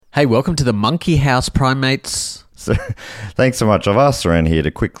Hey, welcome to the Monkey House, Primates. So, thanks so much. I've asked around here to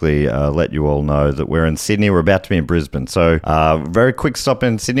quickly let you all know that we're in Sydney. We're about to be in Brisbane. So, very quick stop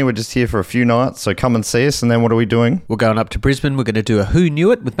in Sydney. We're just here for a few nights. So, come and see us. And then what are we doing? We're going up to Brisbane. We're going to do a Who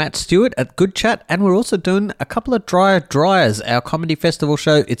Knew It with Matt Stewart at Good Chat. And we're also doing a couple of Dryers, our comedy festival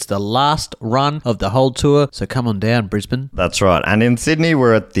show. It's the last run of the whole tour. So, come on down, Brisbane. That's right. And in Sydney,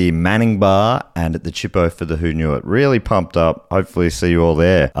 we're at the Manning Bar and at the Chippo for the Who Knew It. Really pumped up. Hopefully, see you all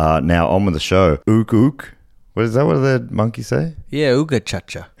there. Now, on with the show. Ook ook. What is that? What do the monkeys say? Yeah, ooga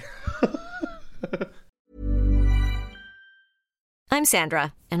cha-cha. I'm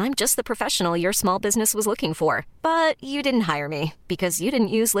Sandra, and I'm just the professional your small business was looking for. But you didn't hire me because you didn't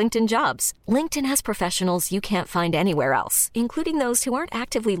use LinkedIn Jobs. LinkedIn has professionals you can't find anywhere else, including those who aren't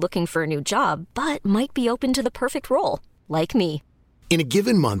actively looking for a new job, but might be open to the perfect role, like me. In a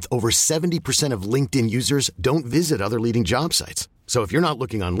given month, over 70% of LinkedIn users don't visit other leading job sites. So if you're not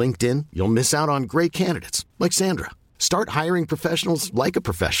looking on LinkedIn, you'll miss out on great candidates like Sandra. Start hiring professionals like a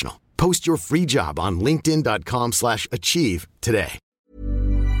professional. Post your free job on linkedin.com/achieve today.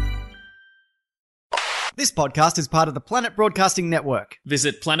 This podcast is part of the Planet Broadcasting Network.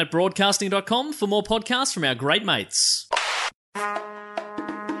 Visit planetbroadcasting.com for more podcasts from our great mates.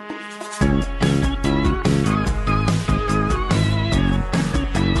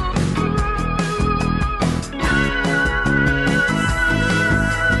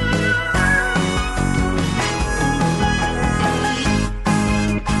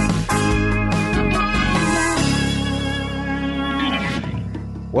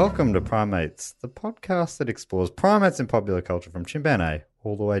 Welcome to Primates, the podcast that explores primates in popular culture from chimpanzee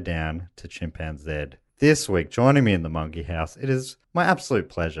all the way down to chimpanzee. This week, joining me in the Monkey House, it is my absolute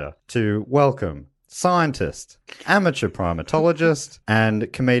pleasure to welcome scientist, amateur primatologist,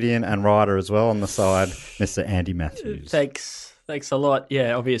 and comedian and writer as well on the side, Mr. Andy Matthews. Thanks a lot.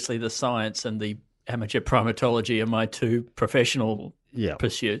 Yeah, obviously the science and the amateur primatology are my two professional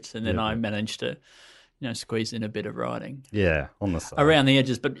pursuits, and then I managed to squeeze in a bit of writing. Yeah, on the side. Around the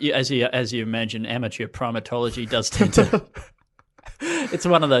edges, but as you imagine, amateur primatology does tend to... It's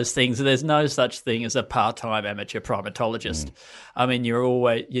one of those things. There's no such thing as a part-time amateur primatologist. I mean, you're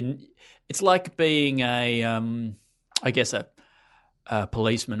always... it's like being a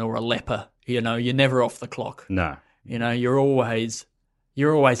policeman or a leper. You're never off the clock. No. You're always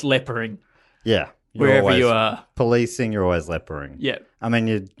lepering. Yeah. Wherever you are. Policing, you're always lepering. Yeah. I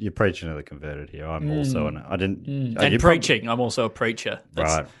mean, you're preaching to the converted here. I'm also I didn't... and preaching. I'm also a preacher.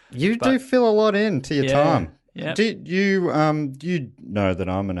 Right. You do fill a lot into your time. Yeah. Do you know that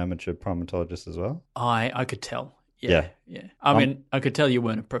I'm an amateur primatologist as well? I could tell. Yeah. I mean, I could tell you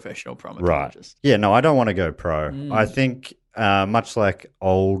weren't a professional primatologist. Right. Yeah, no, I don't want to go pro. I think much like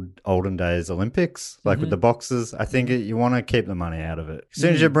olden days Olympics, like with the boxers, I think you want to keep the money out of it. As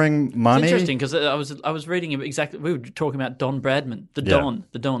soon as you bring money... It's interesting because I was reading exactly... We were talking about Don Bradman,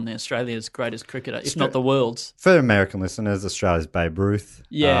 the Australia's greatest cricketer, if not the world's. For American listeners, Australia's Babe Ruth.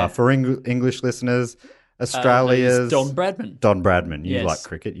 Yeah. For English listeners, Australia's... Don Bradman. Don Bradman. You like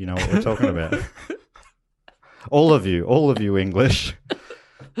cricket, you know what we're talking about. All of you English.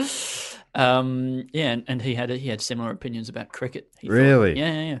 And he had similar opinions about cricket. Really?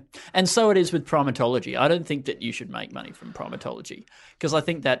 Yeah. And so it is with primatology. I don't think that you should make money from primatology because I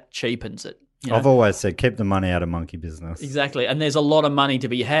think that cheapens it. I've always said keep the money out of monkey business. Exactly. And there's a lot of money to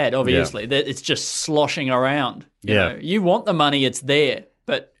be had, obviously. Yeah. It's just sloshing around. You know? You want the money, it's there.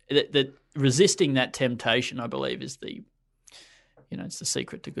 But resisting that temptation, I believe, is it's the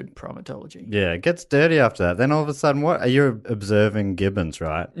secret to good primatology. Yeah, it gets dirty after that. Then all of a sudden, you're observing gibbons,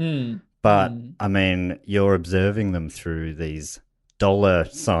 right? But, I mean, you're observing them through these dollar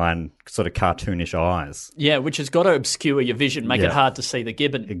sign sort of cartoonish eyes. Yeah, which has got to obscure your vision, make it hard to see the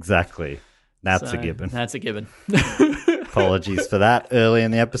gibbon. Exactly. That's a gibbon. That's a gibbon. Apologies for that early in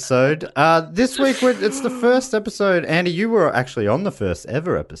the episode. This week, it's the first episode. Andy, you were actually on the first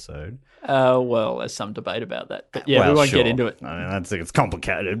ever episode. Well, there's some debate about that. But we won't get into it. I mean, it's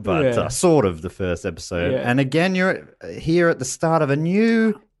complicated, but sort of the first episode. Yeah. And again, you're here at the start of a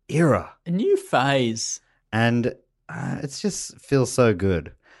new era. A new phase. And it just feels so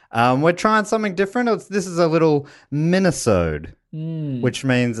good. We're trying something different. This is a little Minnesota, which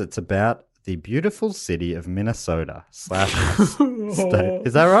means it's about the beautiful city of Minnesota / state.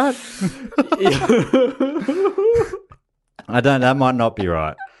 Is that right? That might not be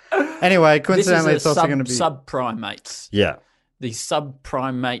right. Anyway, coincidentally, it's also going to be... subprimates. Yeah. The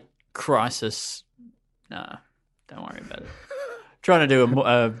subprimate crisis. Nah, don't worry about it. Trying to do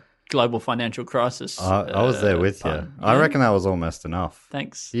a global financial crisis. I was there with you. I reckon that was almost enough.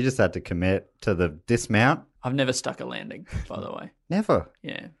 Thanks. You just had to commit to the dismount I've never stuck a landing, by the way. Never.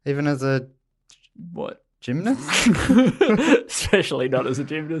 Yeah. Even as a What? gymnast? Especially not as a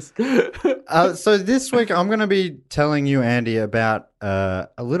gymnast. So this week I'm going to be telling you, Andy, about a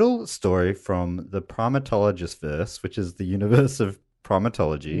little story from the Primatologist verse, which is the universe of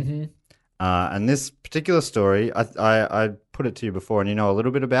primatology. Mm-hmm. And this particular story, I put it to you before, and you know a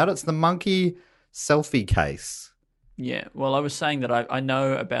little bit about it. It's the monkey selfie case. Yeah. Well, I was saying that I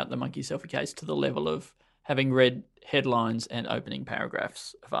know about the monkey selfie case to the level of having read headlines and opening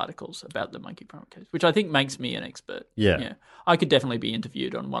paragraphs of articles about the monkey primate case, which I think makes me an expert. Yeah. I could definitely be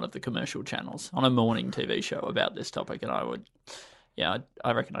interviewed on one of the commercial channels on a morning TV show about this topic, and I would,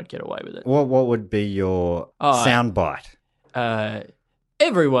 I reckon I'd get away with it. What would be your sound bite?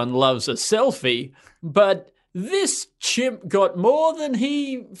 Everyone loves a selfie, but this chimp got more than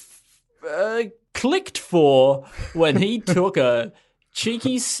he clicked for when he took a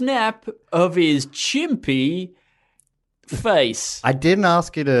cheeky snap of his chimpy face. I didn't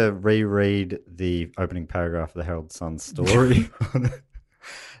ask you to reread the opening paragraph of the Herald Sun story.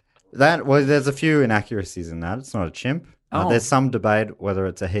 There's a few inaccuracies in that. It's not a chimp. There's some debate whether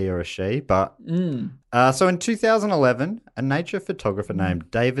it's a he or a she, but so in 2011, a nature photographer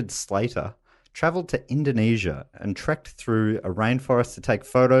named David Slater traveled to Indonesia and trekked through a rainforest to take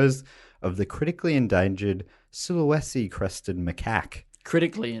photos of the critically endangered Sulawesi-crested macaque.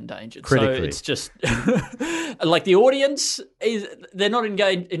 Critically endangered. Critically. So it's just like the audience they're not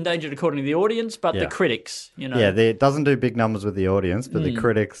endangered according to the audience, but the critics, you know. Yeah, it doesn't do big numbers with the audience, but the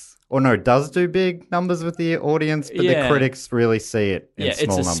critics, it does do big numbers with the audience, but the critics really see it in small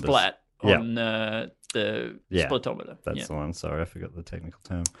numbers. It's a splat on the splatometer. That's the one. Sorry, I forgot the technical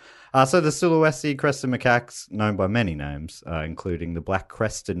term. So the Sulawesi crested macaques, known by many names, including the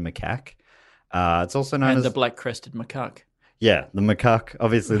black-crested macaque. It's also known as the black-crested macaque. Yeah, the macaque.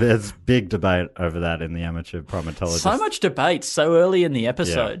 Obviously, there's big debate over that in the amateur primatologist. So much debate so early in the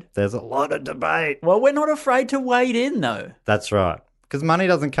episode. Yeah, there's a lot of debate. Well, we're not afraid to wade in, though. That's right. Because money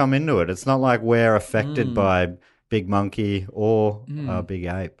doesn't come into it. It's not like we're affected by big monkey or big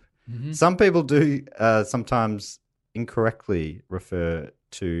ape. Mm-hmm. Some people do sometimes incorrectly refer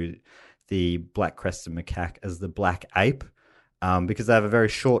to the black-crested macaque as the black ape because they have a very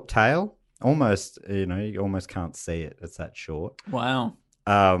short tail. Almost, you almost can't see it. It's that short. Wow.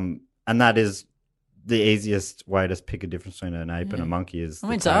 And that is the easiest way to pick a difference between an ape and a monkey is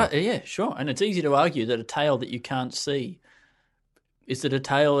yeah, sure. And it's easy to argue that a tail that you can't see, is it a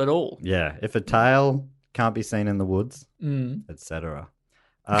tail at all? Yeah. If a tail can't be seen in the woods, etc.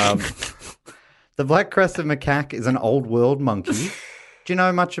 The black-crested macaque is an old world monkey. Do you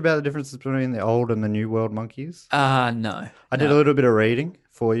know much about the differences between the old and the new world monkeys? No. I did a little bit of reading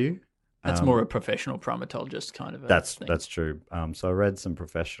for you. That's more a professional primatologist kind of thing. That's true. So I read some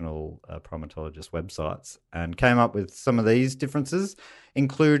professional primatologist websites and came up with some of these differences,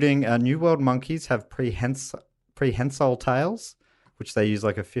 including New World monkeys have prehensile tails, which they use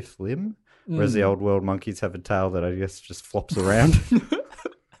like a fifth limb, whereas the Old World monkeys have a tail that I guess just flops around.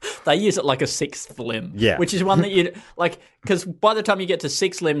 They use it like a sixth limb, yeah. Which is one that you like because by the time you get to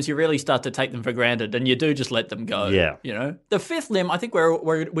 6 limbs, you really start to take them for granted, and you do just let them go. Yeah, the fifth limb. I think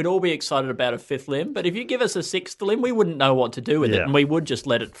we'd all be excited about a fifth limb, but if you give us a sixth limb, we wouldn't know what to do with it, and we would just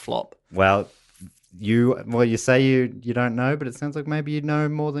let it flop. Well, you say you don't know, but it sounds like maybe you know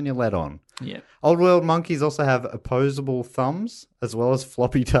more than you let on. Yeah. Old World monkeys also have opposable thumbs as well as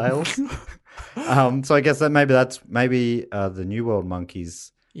floppy tails. So I guess that that's the New World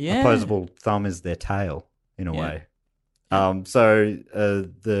monkeys. Yeah. Opposable thumb is their tail in a way. So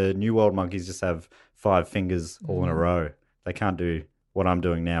the New World monkeys just have 5 fingers all in a row. They can't do what I'm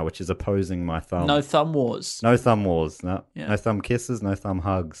doing now, which is opposing my thumb. No thumb wars. No thumb wars. No thumb kisses, no thumb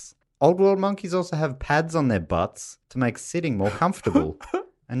hugs. Old World monkeys also have pads on their butts to make sitting more comfortable.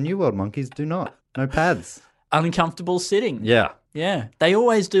 And New World monkeys do not. No pads. Uncomfortable sitting. Yeah. Yeah, they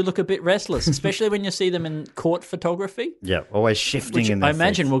always do look a bit restless, especially when you see them in court photography. Yeah, always shifting which in their I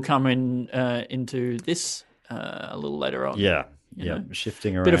imagine seats. will come into this a little later on. Yeah, know?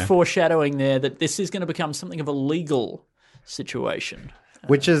 Shifting around. Bit of foreshadowing there that this is going to become something of a legal situation.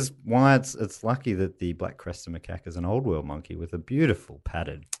 Which is why it's lucky that the black-crested macaque is an Old World monkey with a beautiful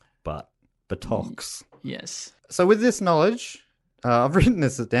padded buttocks. Yes. So with this knowledge... I've written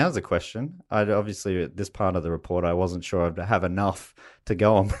this down as a question. Obviously, at this part of the report, I wasn't sure I'd have enough to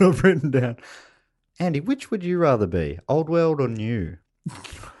go on, but I've written down. Andy, which would you rather be, Old World or New?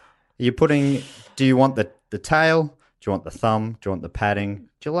 Do you want the tail? Do you want the thumb? Do you want the padding?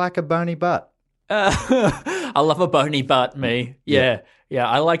 Do you like a bony butt? I love a bony butt, me. Yeah.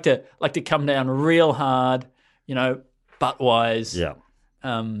 I like to come down real hard, butt-wise. Yeah.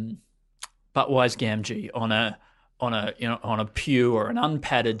 buttwise Gamgee on a pew or an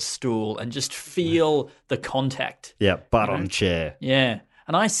unpadded stool and just feel the contact. Yeah, butt on chair. Yeah.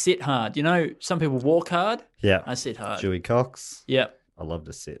 And I sit hard. You know, some people walk hard. Yeah. I sit hard. Dewey Cox. Yeah. I love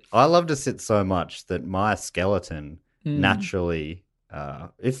to sit. I love to sit so much that my skeleton naturally,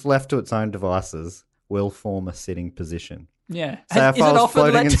 if left to its own devices, will form a sitting position. Yeah. So if Is I it was often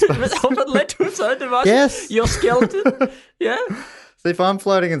floating led in to, space- often led to its own device? Yes. Your skeleton? Yeah. So if I'm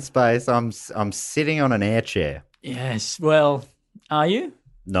floating in space, I'm sitting on an air chair. Yes. Well, are you?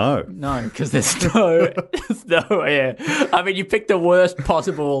 No. No, because there's no air. I mean, you picked the worst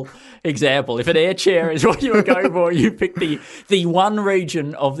possible example. If an air chair is what you were going for, you picked the one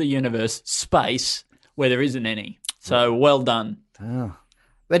region of the universe, space, where there isn't any. So well done. Oh.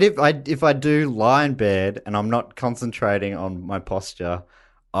 But if I do lie in bed and I'm not concentrating on my posture,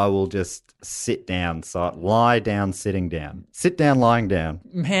 I will just sit down. So lie down, sitting down. Sit down, lying down.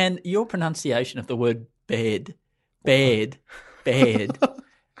 Man, your pronunciation of the word bed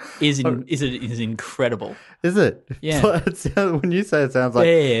is incredible. Is it? Yeah. When you say it sounds like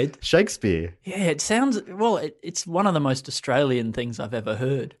Bed. Shakespeare. Yeah, it sounds, well, it's one of the most Australian things I've ever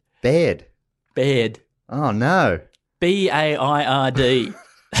heard. Bed. Bed. Oh, no. B-A-I-R-D.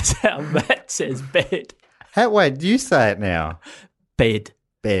 That's how Matt says bed. Wait, do you say it now? Bed.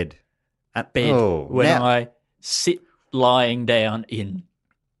 Bed. Bed. Oh, when now- I sit lying down in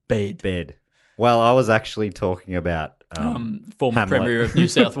bed. Bed. Well, I was actually talking about Former Hamlet. Premier of New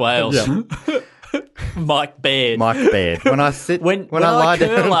South Wales. Mike Baird. Mike Baird. When I sit, When I lie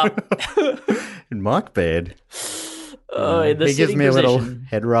curl down up. in Mike Baird, In the he gives sitting me a little position.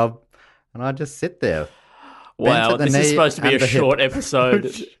 head rub, and I just sit there. Wow, at the this is knee supposed to be and a the hip. short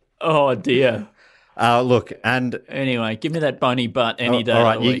episode. Oh, dear. Look, and Anyway, give me that bony butt any day all of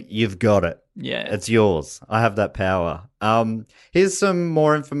right, the week. you've got it. Yeah. It's yours. I have that power. Here's some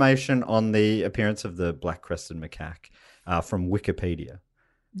more information on the appearance of the black-crested macaque from Wikipedia,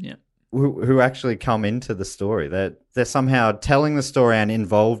 Yeah. who actually come into the story. They're somehow telling the story and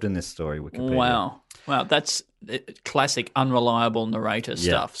involved in this story, Wikipedia. Wow, that's classic unreliable narrator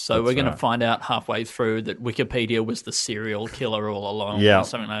stuff. So that's we're going right. to find out halfway through that Wikipedia was the serial killer all along. Yeah. Or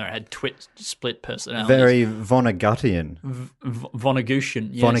something like that. Had split personalities. Very Vonnegutian. Vonnegution.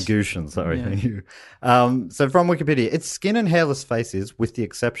 Yes. Vonnegutian, sorry. Thank you. So from Wikipedia, its skin and hairless face is, with the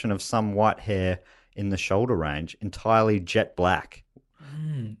exception of some white hair in the shoulder range, entirely jet black.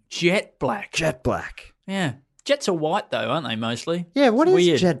 Jet black. Jet black. Yeah. Jets are white, though, aren't they, mostly? Yeah, what is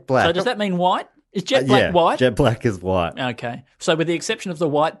Weird. jet black? So does that mean white? Is jet black yeah, white? Jet black is white. Okay. So with the exception of the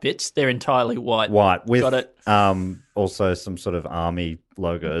white bits, they're entirely white. White with Got it. Also some sort of army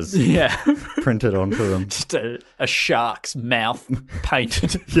logos Yeah. printed onto them. Just a shark's mouth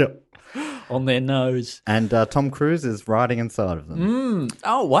painted Yep. on their nose. And Tom Cruise is riding inside of them.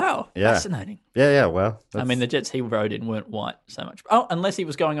 Oh, wow. Yeah. Fascinating. Yeah, well. I mean, the jets he rode in weren't white so much. Oh, unless he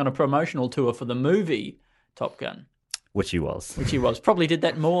was going on a promotional tour for the movie Top Gun, which he was. which he was. Probably did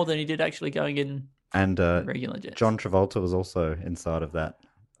that more than he did actually going in And regular jets. John Travolta was also inside of that.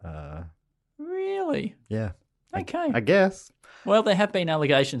 Really? Yeah. Okay. I guess. Well, there have been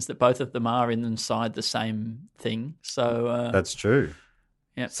allegations that both of them are inside the same thing. So That's true.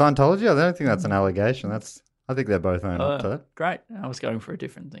 Yep. Scientology? I don't think that's an allegation. I think they're both own up to that. great. I was going for a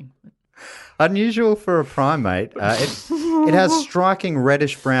different thing. Unusual for a primate. It has striking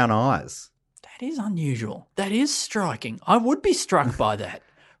reddish-brown eyes. That is unusual. That is striking. I would be struck by that.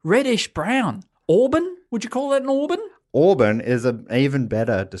 Reddish brown. Auburn? Would you call that an auburn? Auburn is an even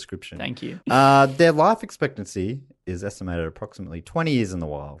better description. Thank you. Their life expectancy is estimated at approximately 20 years in the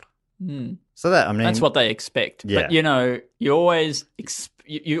wild. So That's what they expect. Yeah. But, you always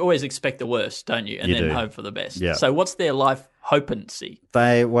expect the worst, don't you? And You then do. hope for the best. Yeah. So what's their life hopancy?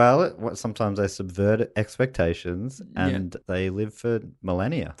 Sometimes they subvert expectations and they live for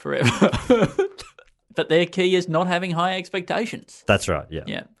millennia. Forever. But their key is not having high expectations. That's right, yeah.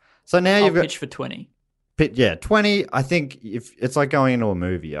 Yeah. So now I'll you've got... pitch for 20. 20. I think if it's like going into a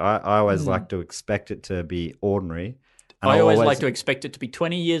movie. I always like to expect it to be ordinary. And I always like to expect it to be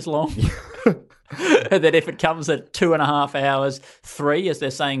 20 years long. And then if it comes at 2.5 hours, 3, as they're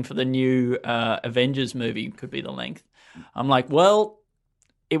saying for the new Avengers movie, could be the length. I'm like, well,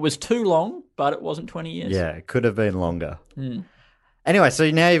 it was too long, but it wasn't 20 years. Yeah, it could have been longer. Anyway, so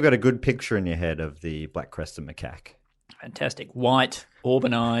now you've got a good picture in your head of the black-crested macaque. Fantastic. White,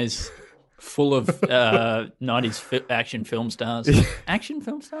 auburn eyes, full of 90s action film stars. Action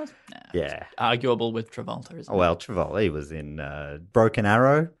film stars? Nah, Yeah. arguable with Travolta, isn't it? Well, Travolta, he was in Broken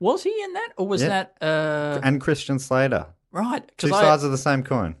Arrow Was he in that? Or was Yeah. that... and Christian Slater. right. Two 'Cause sides of the same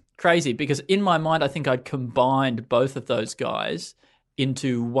coin. Crazy, because in my mind, I think I'd combined both of those guys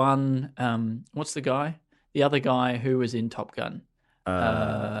into one. What's the guy? The other guy who was in Top Gun.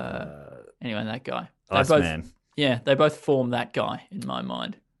 Anyway, that guy. Iceman. Yeah, they both form that guy in my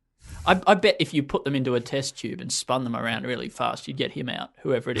mind. I bet if you put them into a test tube and spun them around really fast, you'd get him out,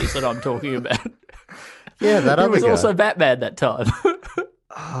 whoever it is that I'm talking about. Yeah, that He other was guy. also Batman that time.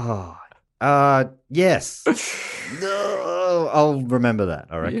 Yes. No, I'll remember that,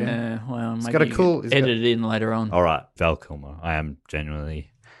 I reckon. Yeah, well, maybe got a you cool- could he's got- edit it in later on. All right, Val Kilmer. I am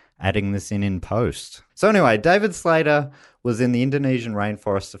genuinely adding this in post. So anyway, David Slater was in the Indonesian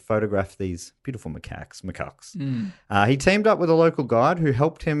rainforest to photograph these beautiful macaques. He teamed up with a local guide who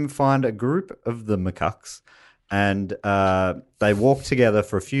helped him find a group of the macaques, and they walked together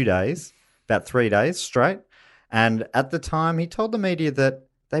for a few days, about 3 days straight. And at the time, he told the media that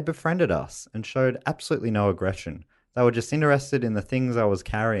they befriended us and showed absolutely no aggression. They were just interested in the things I was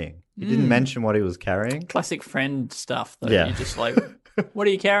carrying. He didn't mention what he was carrying. Classic friend stuff, though. Yeah. You're just like, what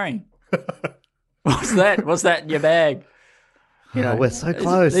are you carrying? What's that? What's that in your bag? Oh, we're so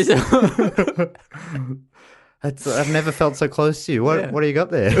close. I've never felt so close to you. What do you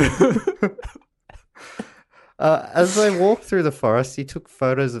got there? As they walked through the forest, he took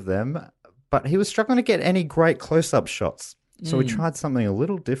photos of them, but he was struggling to get any great close-up shots. So he tried something a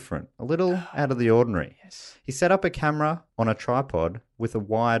little different, a little out of the ordinary. Yes. He set up a camera on a tripod with a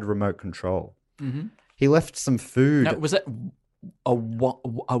wired remote control. Mm-hmm. He left some food. No, was that a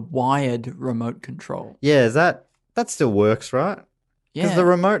wired remote control? Yeah, that still works, right? Yeah. Because the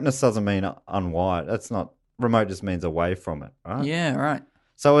remoteness doesn't mean unwired. That's not, remote just means away from it, right? Yeah, right.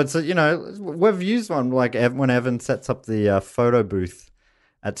 So it's, we've used one like when Evan sets up the photo booth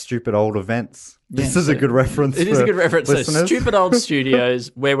at stupid old events. This is a good reference. It is a good reference. So listeners. Stupid Old Studios,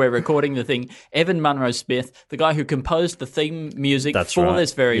 where we're recording the thing. Evan Munro Smith, the guy who composed the theme music That's for right.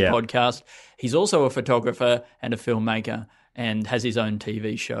 this very Yeah. podcast. He's also a photographer and a filmmaker and has his own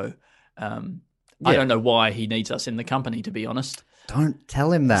TV show. I don't know why he needs us in the company, to be honest. Don't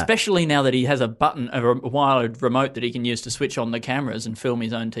tell him that. Especially now that he has a wired remote that he can use to switch on the cameras and film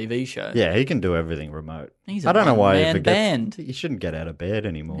his own TV show. Yeah, he can do everything remote. He's a I don't know why he one-man forgets. band. He shouldn't get out of bed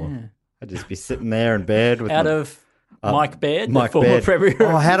anymore. I'd just be sitting there in bed with Out my- of Mike Baird, Mike the former Baird. Premier.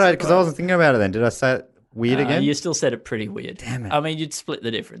 Oh, how did I? Because I wasn't thinking about it then. Did I say it weird again? You still said it pretty weird. Damn it. I mean, you'd split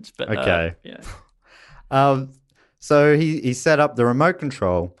the difference, but Okay. yeah. So he set up the remote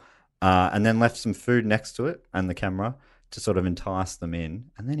control and then left some food next to it and the camera to sort of entice them in.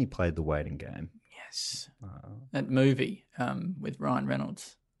 And then he played the waiting game. Yes. That movie with Ryan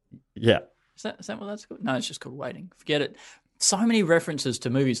Reynolds. Yeah. Is that what that's called? No, it's just called Waiting. Forget it. So many references to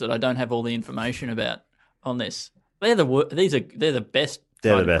movies that I don't have all the information about on this. They're the best.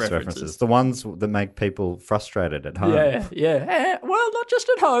 They're kind the of best references. The ones that make people frustrated at home. Yeah. Well, not just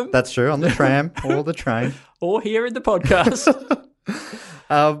at home That's true. On the tram or the train. or here in the podcast.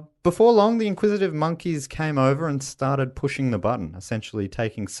 Before long, the inquisitive monkeys came over and started pushing the button, essentially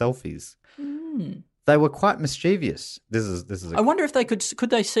taking selfies. They were quite mischievous. This is. I wonder if they could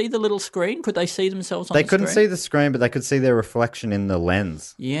they see the little screen? Could they see themselves on They the couldn't see screen? the screen, but they could see their reflection in the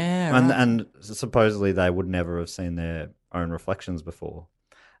lens. Yeah, right. And supposedly they would never have seen their own reflections before.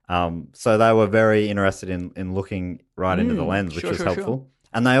 So they were very interested in looking right into the lens, which was helpful.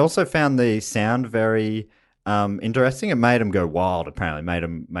 And they also found the sound very interesting. It made them go wild, apparently. Made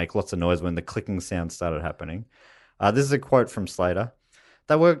them make lots of noise when the clicking sound started happening. This is a quote from Slater.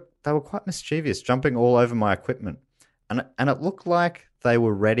 They were quite mischievous, jumping all over my equipment. And it looked like they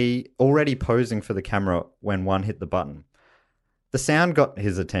were already posing for the camera when one hit the button. The sound got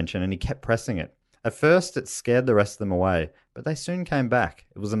his attention and he kept pressing it. At first, it scared the rest of them away, but they soon came back.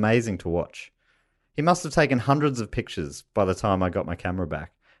 It was amazing to watch. He must have taken hundreds of pictures by the time I got my camera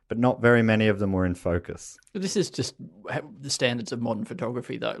back, but not very many of them were in focus. This is just the standards of modern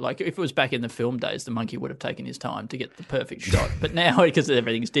photography, though. Like, if it was back in the film days, the monkey would have taken his time to get the perfect shot. But now, because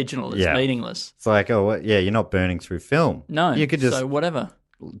everything's digital, it's meaningless. It's like, you're not burning through film. No, you could just so whatever.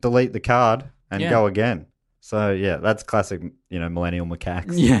 delete the card and go again. So, that's classic, millennial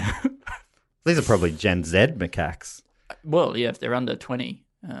macaques. Yeah. These are probably Gen Z macaques. Well, yeah, if they're under 20,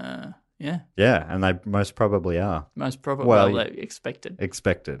 yeah. Yeah, and they most probably are. Most probably, Well, they expected.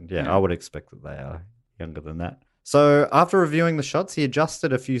 Expected, yeah. I would expect that they are younger than that. So after reviewing the shots, he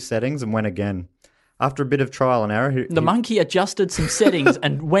adjusted a few settings and went again. After a bit of trial and error, The monkey adjusted some settings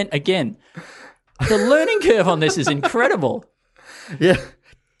and went again. The learning curve on this is incredible. Yeah.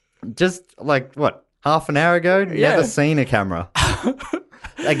 Just like, what, half an hour ago? Never seen a camera.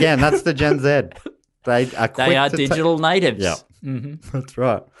 Again, that's the Gen Z. They are digital natives. Yeah, that's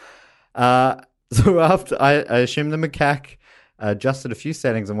right. So after I assumed the macaque adjusted a few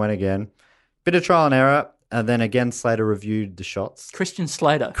settings and went again. Bit of trial and error. And then again, Slater reviewed the shots. Christian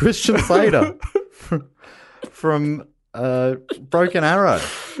Slater. Christian Slater from Broken Arrow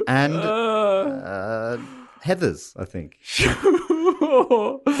and Heathers, I think.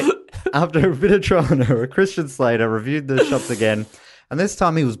 After a bit of trial and error, Christian Slater reviewed the shots again, and this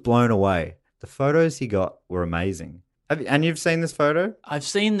time he was blown away. The photos he got were amazing. And you've seen this photo? I've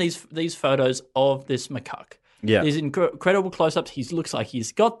seen these photos of this macaque. Yeah. These incredible close-ups. He looks like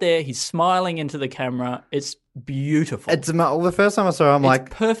he's got there. He's smiling into the camera. It's beautiful. The first time I saw it, I'm It's like...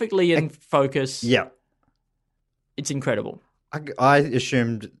 perfectly in focus. Yeah. It's incredible. I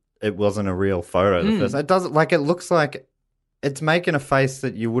assumed it wasn't a real photo. The first, it doesn't, like, it looks like it's making a face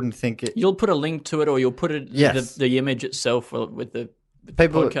that you wouldn't think it... You'll put a link to it, or you'll put it Yes. the image itself with the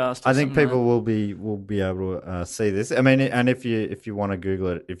People, podcast. I think people will be able to see this. I mean, and if you want to Google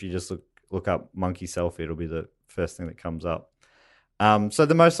it, if you just look up monkey selfie, it'll be the first thing that comes up. So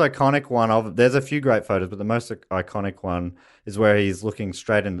the most iconic one there's a few great photos, but the most iconic one is where he's looking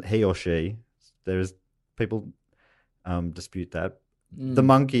straight in, he or she. There's people dispute that. The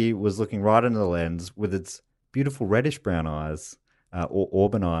monkey was looking right into the lens with its beautiful reddish brown eyes, or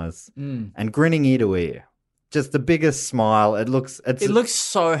auburn eyes, and grinning ear to ear. Just the biggest smile. It looks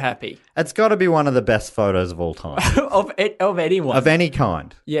so happy. It's got to be one of the best photos of all time. of anyone. Of any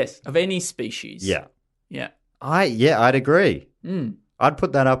kind. Yes, of any species. Yeah. Yeah. I'd agree. I'd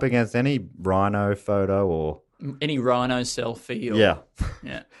put that up against any rhino photo or... Any rhino selfie. Or, Yeah.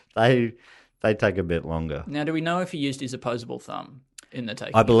 Yeah. They take a bit longer. Now, do we know if he used his opposable thumb in the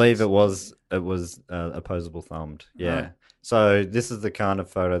taking? I believe it was opposable thumbed. Yeah. Right. So this is the kind of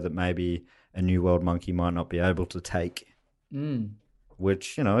photo that maybe a New World monkey might not be able to take,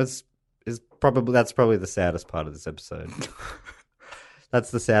 which, is probably the saddest part of this episode.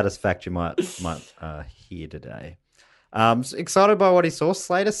 That's the saddest fact you might hear today. So excited by what he saw.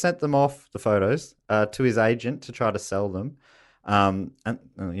 Slater sent them off, the photos, to his agent to try to sell them. And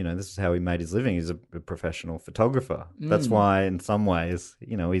this is how he made his living. He's a professional photographer. That's why, in some ways,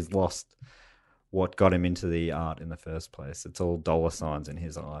 he's lost what got him into the art in the first place. It's all dollar signs in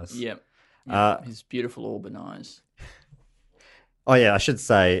his eyes. Yep. His beautiful auburn eyes. Oh, yeah, I should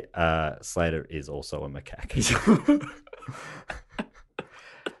say Slater is also a macaque. In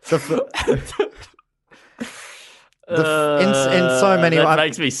so many ways. That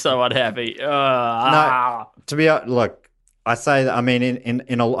makes me so unhappy. No, to be look, I say that. I mean,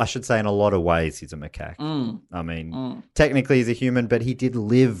 I should say in a lot of ways he's a macaque. I mean, technically he's a human, but he did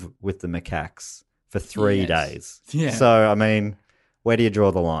live with the macaques for 3 days. Yeah. So I mean, where do you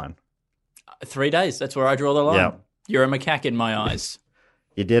draw the line? 3 days. That's where I draw the line. Yeah. You're a macaque in my eyes.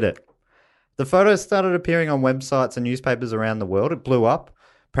 You did it. The photos started appearing on websites and newspapers around the world. It blew up.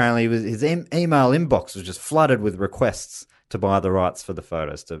 Apparently, his email inbox was just flooded with requests to buy the rights for the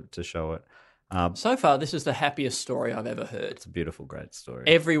photos to show it. So far, this is the happiest story I've ever heard. It's a beautiful, great story.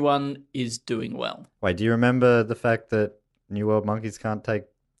 Everyone is doing well. Wait, do you remember the fact that New World monkeys can't take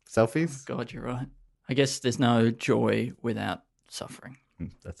selfies? God, you're right. I guess there's no joy without suffering.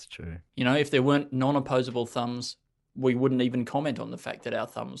 That's true. If there weren't non-opposable thumbs, we wouldn't even comment on the fact that our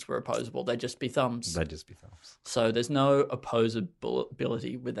thumbs were opposable. They'd just be thumbs. They'd just be thumbs. So there's no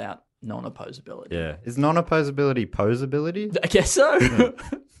opposability without non-opposability. Yeah. Is non-opposability posability? I guess so.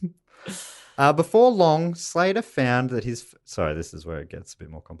 Before long, Slater found that Sorry, this is where it gets a bit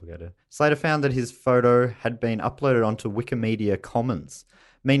more complicated. Slater found that his photo had been uploaded onto Wikimedia Commons,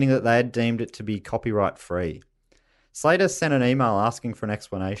 meaning that they had deemed it to be copyright-free. Slater sent an email asking for an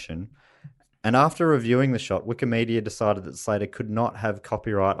explanation, and after reviewing the shot, Wikimedia decided that Slater could not have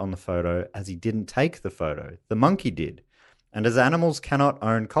copyright on the photo as he didn't take the photo. The monkey did. And as animals cannot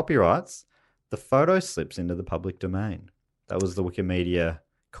own copyrights, the photo slips into the public domain. That was the Wikimedia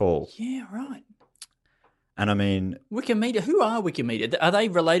call. Yeah, right. And I mean... Wikimedia, who are Wikimedia? Are they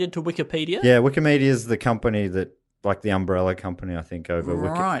related to Wikipedia? Yeah, Wikimedia is the company that, like the umbrella company, I think, over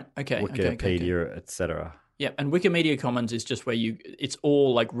right. Okay. Wikipedia, etc. Yeah, and Wikimedia Commons is just where it's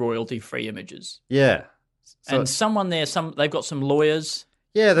all like royalty-free images. Yeah. So, and someone there, they've got some lawyers.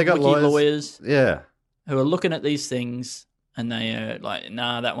 Yeah, they got lawyers. Yeah. Who are looking at these things and they are like,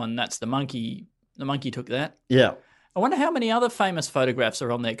 nah, that's the monkey. The monkey took that. Yeah. I wonder how many other famous photographs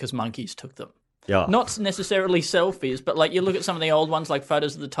are on there because monkeys took them. Yeah. Not necessarily selfies, but like you look at some of the old ones, like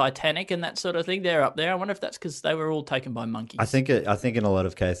photos of the Titanic and that sort of thing. They're up there. I wonder if that's because they were all taken by monkeys. I think in a lot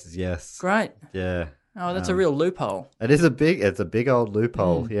of cases, yes. Great. Yeah. Oh, that's a real loophole. It's a big old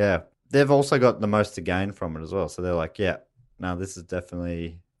loophole. Yeah. They've also got the most to gain from it as well. So they're like, yeah, no, this is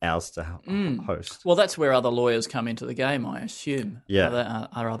definitely ours to host. Well, that's where other lawyers come into the game, I assume. Yeah.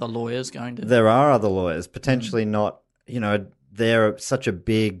 Are other lawyers going to? There are other lawyers, potentially not, they're such a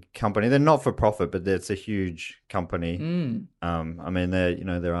big company. They're not for profit, but it's a huge company. I mean,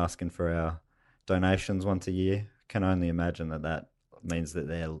 they're asking for our donations once a year. Can only imagine that means that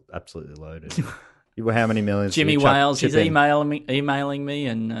they're absolutely loaded. How many millions? Jimmy Wales, he's emailing me,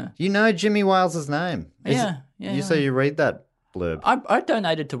 and you know Jimmy Wales' name. So you read that blurb. I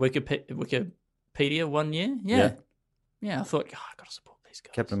donated to Wikipedia 1 year. Yeah. I thought, I got to support these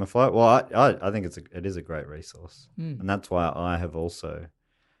guys. Kept them afloat. Well, I think it is a great resource, and that's why I have also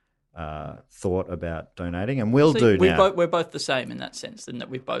thought about donating, and will do now. We're both the same in that sense, in that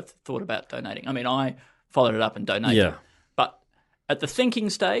we've both thought about donating. I mean, I followed it up and donated. Yeah. But at the thinking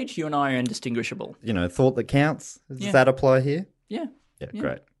stage, you and I are indistinguishable. Thought that counts. Does that apply here? Yeah. Yeah,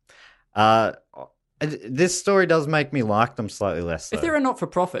 great. This story does make me like them slightly less, though. If they're a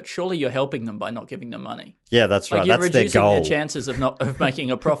not-for-profit, surely you're helping them by not giving them money. Yeah, that's right. You're That's their reducing goal. their chances of making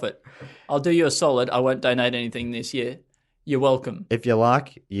a profit. I'll do you a solid. I won't donate anything this year. You're welcome. If you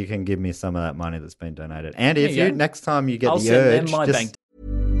like, you can give me some of that money that's been donated. And if you next time you get I'll the send urge, them my bank.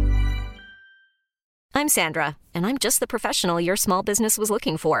 I'm Sandra, and I'm just the professional your small business was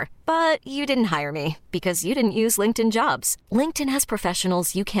looking for. But you didn't hire me because you didn't use LinkedIn Jobs. LinkedIn has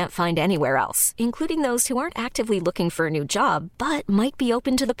professionals you can't find anywhere else, including those who aren't actively looking for a new job, but might be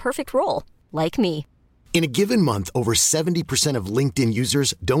open to the perfect role, like me. In a given month, over 70% of LinkedIn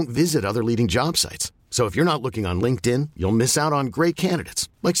users don't visit other leading job sites. So if you're not looking on LinkedIn, you'll miss out on great candidates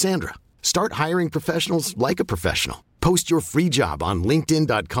like Sandra. Start hiring professionals like a professional. Post your free job on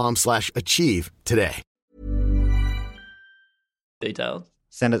linkedin.com/achieve today. Details.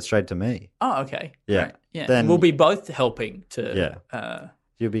 Send it straight to me. Oh, okay. Yeah. Right. Yeah. Then we'll be both helping to. Yeah.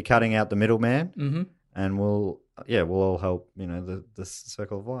 You'll be cutting out the middleman, and we'll all help. The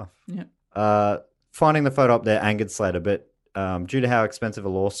circle of life. Yeah. Finding the photo up there angered Slater, but due to how expensive a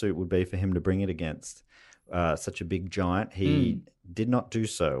lawsuit would be for him to bring it against such a big giant, he did not do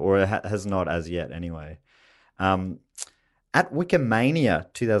so, or has not as yet anyway. At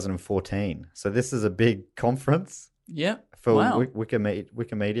Wikimania 2014, so this is a big conference. Yeah. For wow.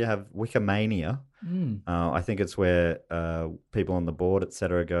 Wikimedia have Wikimania. I think it's where people on the board,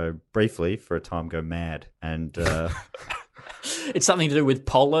 etc., go briefly for a time go mad, and it's something to do with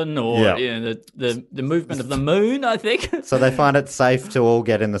pollen or the movement of the moon, I think. So they find it safe to all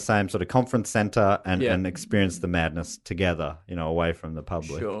get in the same sort of conference center and experience the madness together, away from the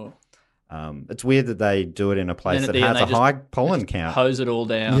public. Sure. It's weird that they do it in a place that has a high pollen count. Hose it all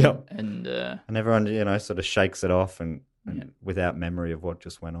down, and everyone, sort of shakes it off and without memory of what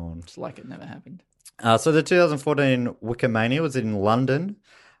just went on. It's like it never happened. So the 2014 Wikimania was in London,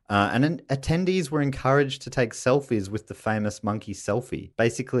 and attendees were encouraged to take selfies with the famous monkey selfie,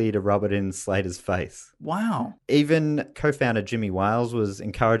 basically to rub it in Slater's face. Wow. Even co-founder Jimmy Wales was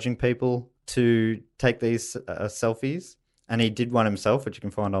encouraging people to take these selfies. And he did one himself, which you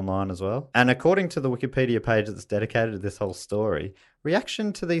can find online as well. And according to the Wikipedia page that's dedicated to this whole story,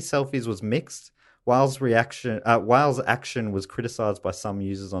 reaction to these selfies was mixed. Wales' action was criticised by some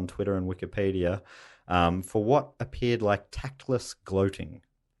users on Twitter and Wikipedia for what appeared like tactless gloating.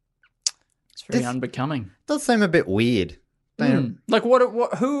 It's very unbecoming. Does seem a bit weird. Like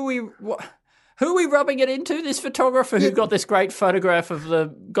who are we rubbing it into? This photographer who got this great photograph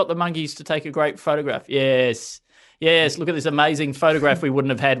got the monkeys to take a great photograph. Yes, look at this amazing photograph we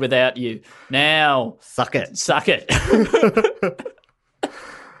wouldn't have had without you. Now, suck it.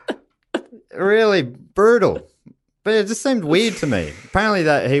 Really brutal. But it just seemed weird to me. Apparently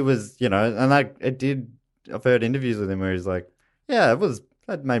that he was, I've heard interviews with him where he's like,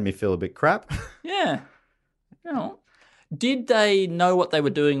 that made me feel a bit crap. Yeah. Did they know what they were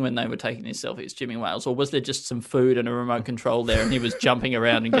doing when they were taking these selfies, Jimmy Wales, or was there just some food and a remote control there and he was jumping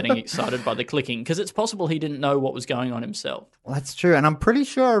around and getting excited by the clicking? Because it's possible he didn't know what was going on himself. Well, that's true. And I'm pretty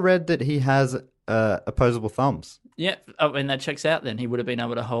sure I read that he has opposable thumbs. Yeah, and that checks out then. He would have been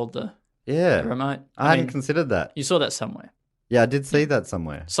able to hold the remote. I hadn't considered that. You saw that somewhere. Yeah, I did see that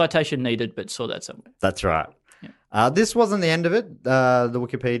somewhere. Citation needed, but saw that somewhere. That's right. Yeah. This wasn't the end of it.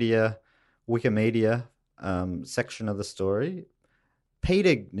 The Wikimedia section of the story.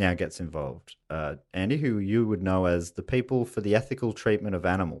 PETA now gets involved, Andy, who you would know as the People for the Ethical Treatment of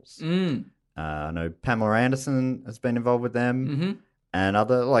Animals. I know Pamela Anderson has been involved with them, and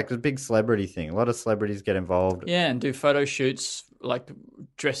other, like, a big celebrity thing. A lot of celebrities get involved. Yeah, and do photo shoots, like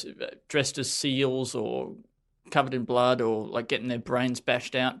dressed as seals or covered in blood, or like getting their brains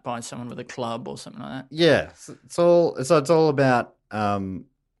bashed out by someone with a club or something like that. Yeah, it's all about.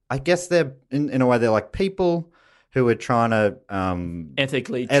 I guess they're in a way they're like people who are trying to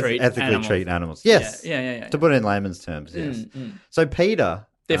ethically treat animals. Yes. Yeah. To put it in layman's terms, yes. So PETA,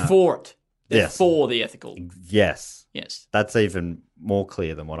 they're for it. They're Yes. for the ethical. Yes. Yes. That's even more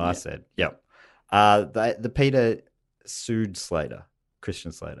clear than what I said. Yep. The Peter sued Slater,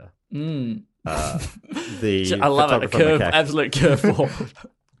 Christian Slater. Mm. The I love it. A photographer macaque. absolute curveball.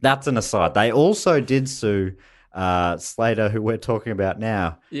 That's an aside. They also did sue Slater, who we're talking about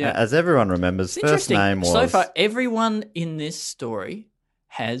now. Yeah. As everyone remembers, It's first interesting. name was... So far, everyone in this story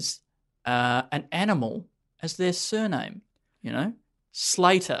has an animal as their surname. You know,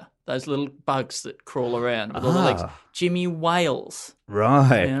 Slater, those little bugs that crawl around with all the legs. Jimmy Wales.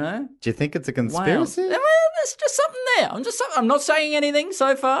 Right. You know, Do you think it's a Wales. conspiracy? Well, there's just something there. I'm not saying anything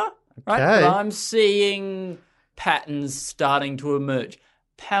so far, right? Okay. But I'm seeing patterns starting to emerge.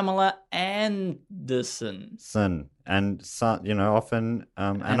 Pamela Anderson. Son. And son, often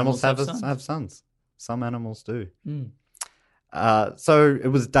animals have have sons. have sons. Some animals do. Mm. So it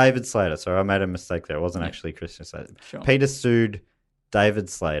was David Slater. Sorry, I made a mistake there. It wasn't actually Christian Slater. Sure. Peter sued David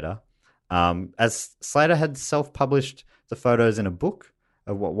Slater, as Slater had self-published the photos in a book,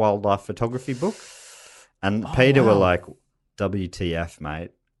 a wildlife photography book, and Peter were like, "WTF,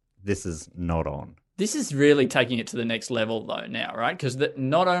 mate? This is not on." This is really taking it to the next level, though, now, right? Because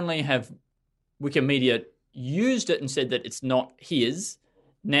not only have Wikimedia used it and said that it's not his,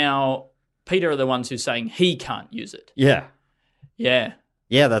 now Peter are the ones who's saying he can't use it. Yeah, Yeah.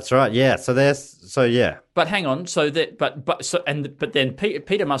 yeah, that's right. Yeah, yeah. But hang on, but then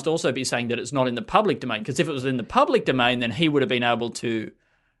Peter must also be saying that it's not in the public domain, because if it was in the public domain, then he would have been able to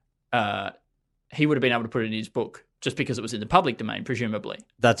put it in his book just because it was in the public domain, presumably.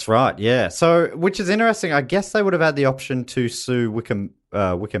 That's right, yeah. So, which is interesting. I guess they would have had the option to sue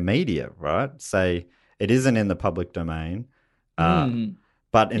Wikimedia, right? Say it isn't in the public domain,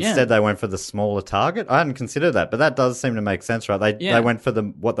 but instead they went for the smaller target. I hadn't considered that, but that does seem to make sense, right? They went for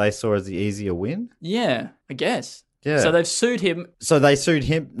what they saw as the easier win. Yeah, I guess. Yeah. So they've sued him. So they sued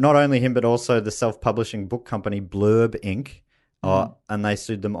him, not only him, but also the self-publishing book company Blurb Inc., and they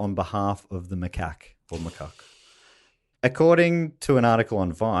sued them on behalf of the macaque or macaque. According to an article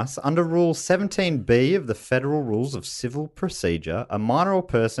on Vice, under Rule 17B of the Federal Rules of Civil Procedure, a minor or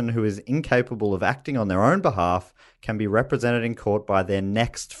person who is incapable of acting on their own behalf can be represented in court by their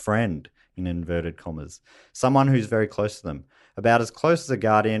next friend, in inverted commas, someone who's very close to them, about as close as a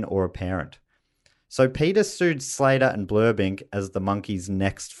guardian or a parent. So Peter sued Slater and Blurb Inc. as the monkey's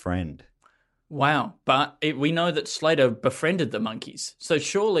next friend. Wow. But we know that Slater befriended the monkeys. So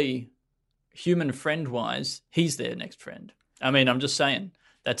surely, human friend-wise, he's their next friend. I mean, I'm just saying,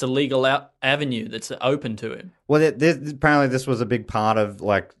 that's a legal avenue that's open to him. Well, apparently this was a big part of,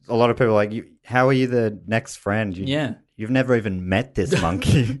 like, a lot of people are like, how are you the next friend? You've never even met this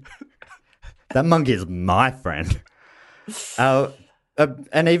monkey. That monkey is my friend.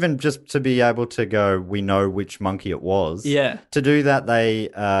 And even just to be able to go, we know which monkey it was. Yeah. To do that, they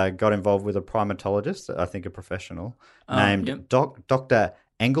got involved with a primatologist, I think a professional, named Dr.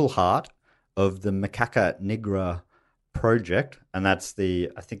 Engelhardt of the Macaca Nigra Project. And I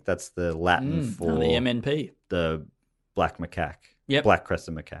think that's the Latin for the MNP. the black macaque. Yep. Black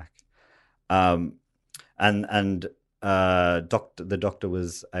crested macaque. The doctor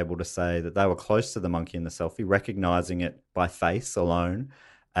was able to say that they were close to the monkey in the selfie, recognizing it by face alone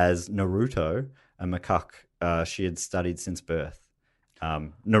as Naruto, a macaque she had studied since birth.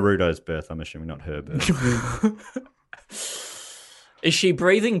 Naruto's birth, I'm assuming, not her birth. Is she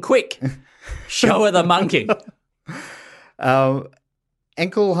breathing? Quick. Show her the monkey.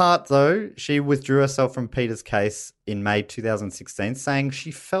 Engelhardt, though, she withdrew herself from Peter's case in May 2016, saying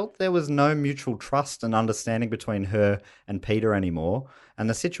she felt there was no mutual trust and understanding between her and Peter anymore, and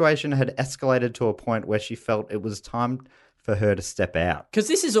the situation had escalated to a point where she felt it was time for her to step out. Because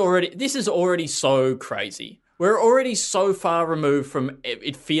this is already so crazy. We're already so far removed from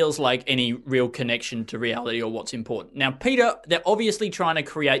it feels like any real connection to reality or what's important. Now, Peter, they're obviously trying to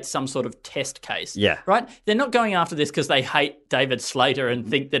create some sort of test case. Yeah. Right? They're not going after this because they hate David Slater and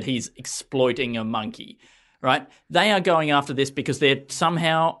think that he's exploiting a monkey. Right? They are going after this because they're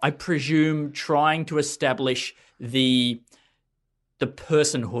somehow, I presume, trying to establish the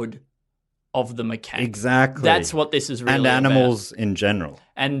personhood of the macaque. Exactly. That's what this is really and about. animals in general.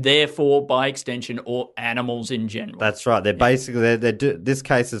 And therefore, by extension, or animals in general. That's right. They're basically this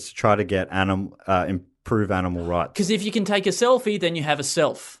case is to try to get improve animal rights. Because if you can take a selfie, then you have a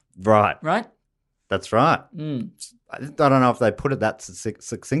self, Right. right? That's right. I don't know if they put it that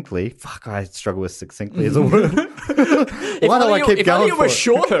succinctly. Fuck, I struggle with succinctly as a word. Why do I keep if going only it for was it?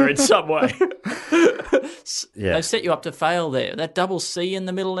 shorter in some way. Yeah. They've set you up to fail there. That double C in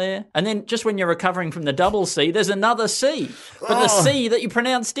the middle there. And then just when you're recovering from the double C, there's another C. But the C that you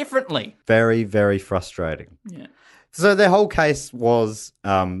pronounce differently. Very, very frustrating. Yeah. So their whole case was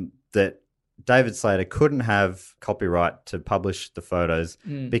that David Slater couldn't have copyright to publish the photos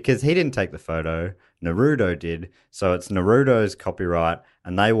because he didn't take the photo. Naruto did. So it's Naruto's copyright,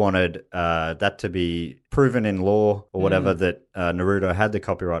 and they wanted that to be proven in law or whatever that Naruto had the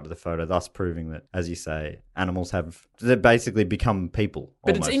copyright to the photo, thus proving that, as you say, animals they basically become people.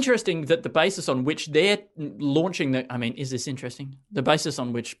 But almost. it's interesting that the basis on which they're launching is this interesting? The basis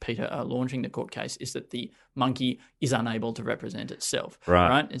on which PETA are launching the court case is that the monkey is unable to represent itself.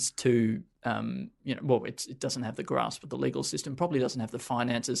 Right. It's too, it doesn't have the grasp of the legal system, probably doesn't have the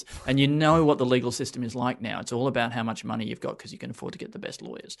finances. And you know what the legal system is like now. It's all about how much money you've got because you can afford to get the best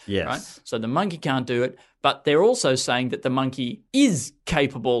lawyers. Yes. Right? So the monkey can't do it, but they're also saying that the monkey is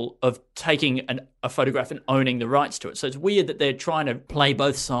capable of taking a photograph and owning the rights to it. So it's weird that they're trying to play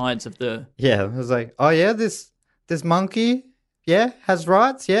both sides of the... Yeah, it was like, oh yeah, this monkey, yeah, has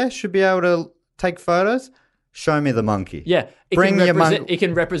rights, yeah, should be able to take photos. Show me the monkey. Yeah, it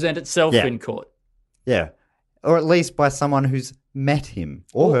can represent itself in court. Yeah, or at least by someone who's met him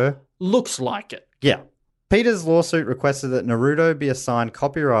or her. Looks like it. Yeah. PETA's lawsuit requested that Naruto be assigned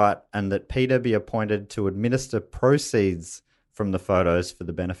copyright and that PETA be appointed to administer proceeds from the photos for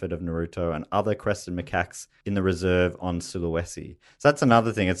the benefit of Naruto and other crested macaques in the reserve on Sulawesi. So that's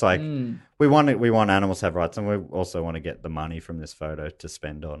another thing. It's like we want animals to have rights, and we also want to get the money from this photo to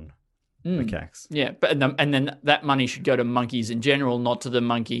spend on macaques. Yeah, but and then that money should go to monkeys in general, not to the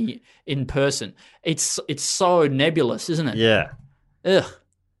monkey in person. It's so nebulous, isn't it? Yeah. Ugh.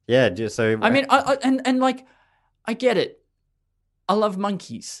 Yeah. Just so I mean, I get it. I love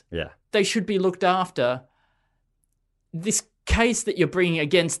monkeys. Yeah. They should be looked after. This case that you're bringing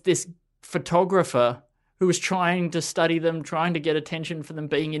against this photographer who was trying to study them, trying to get attention for them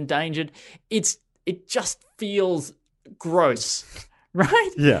being endangered, it just feels gross,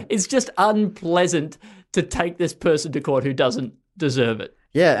 right? Yeah. It's just unpleasant to take this person to court who doesn't deserve it.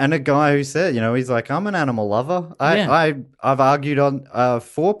 Yeah, and a guy who said, he's like, I'm an animal lover. I've argued on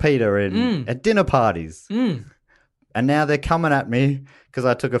for PETA at dinner parties. And now they're coming at me because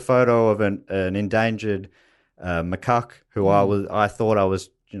I took a photo of an endangered macaque who I thought I was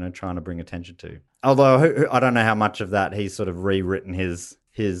trying to bring attention to. Although I don't know how much of that he's sort of rewritten his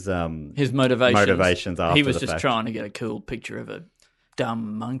motivations after he was the just fact. trying to get a cool picture of a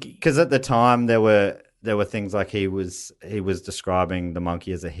dumb monkey. Because at the time there were things like he was describing the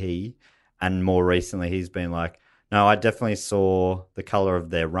monkey as a he, and more recently he's been like, no, I definitely saw the color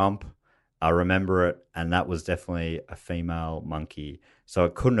of their rump. I remember it, and that was definitely a female monkey, so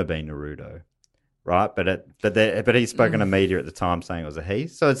it couldn't have been Naruto. Right, but he's spoken to media at the time saying it was a he.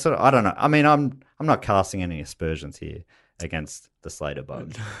 So it's sort of, I don't know. I mean, I'm not casting any aspersions here against the Slater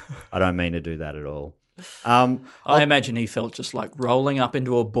bug. I don't mean to do that at all. I imagine he felt just like rolling up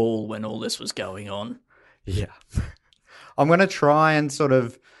into a ball when all this was going on. Yeah, I'm going to try and sort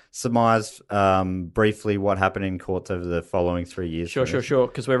of surmise briefly what happened in courts over the following 3 years. Sure,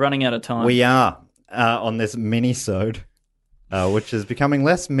 because we're running out of time. We are on this mini-sode, which is becoming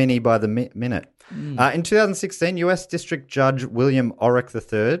less mini by the minute. In 2016, US District Judge William Orrick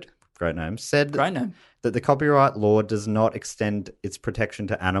III, great name, said that the copyright law does not extend its protection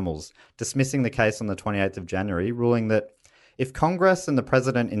to animals, dismissing the case on the 28th of January, ruling that if Congress and the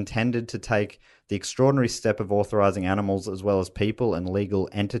President intended to take the extraordinary step of authorizing animals as well as people and legal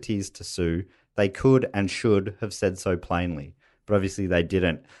entities to sue, they could and should have said so plainly. But obviously they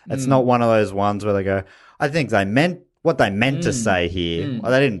didn't. It's not one of those ones where they go, I think they meant what they meant to say here.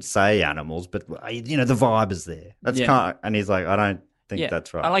 Well, they didn't say animals, but the vibe is there. That's kind of, and he's like, I don't think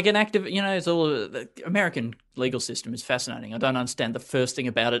that's right. I like an active, it's all the American legal system is fascinating. I don't understand the first thing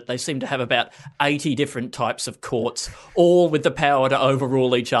about it. They seem to have about 80 different types of courts, all with the power to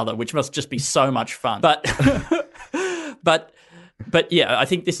overrule each other, which must just be so much fun. But yeah, I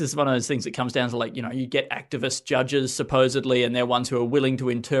think this is one of those things that comes down to you get activist judges supposedly, and they're ones who are willing to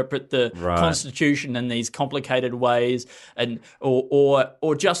interpret the Constitution in these complicated ways, and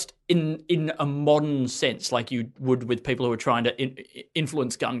or just in a modern sense, like you would with people who are trying to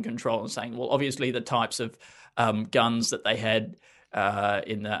influence gun control and saying, well, obviously the types of guns that they had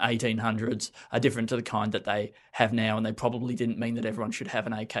in the 1800s are different to the kind that they have now, and they probably didn't mean that everyone should have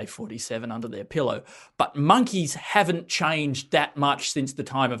an AK-47 under their pillow. But monkeys haven't changed that much since the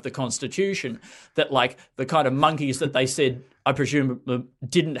time of the Constitution, that the kind of monkeys that they said, I presume,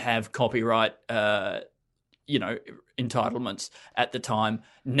 didn't have copyright entitlements at the time.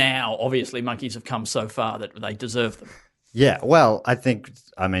 Now, obviously, monkeys have come so far that they deserve them. Yeah, well, I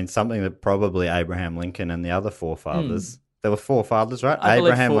mean, something that probably Abraham Lincoln and the other forefathers... There were forefathers, right?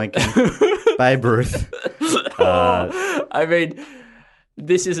 Abraham Lincoln, Babe Ruth. I mean,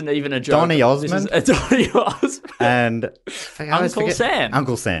 This isn't even a joke. Donny Osmond. This is Donny Osmond. And Uncle Sam.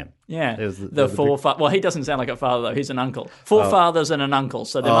 Uncle Sam. Yeah. It was the well, he doesn't sound like a father, though. He's an uncle. Four fathers and an uncle.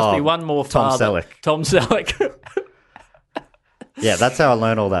 So there must be one more Tom father. Selleck. Tom Selleck. Yeah, that's how I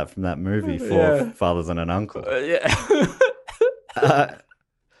learned all that from that movie, Four Fathers and an Uncle.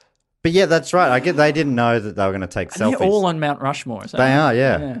 But yeah, that's right. I get they didn't know that they were going to take selfies. They're all on Mount Rushmore. Is that They right? are,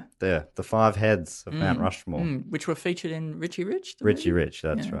 yeah. They're the 5 heads of Mount Rushmore. Which were featured in Richie Rich. Richie Rich,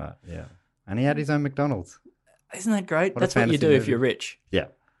 that's right, yeah. And he had his own McDonald's. Isn't that great? What a That's what you fantasy do if movie. you're rich. Yeah.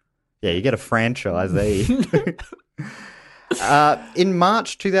 Yeah, you get a franchisee. In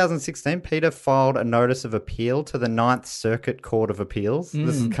March 2016, Peter filed a notice of appeal to the Ninth Circuit Court of Appeals.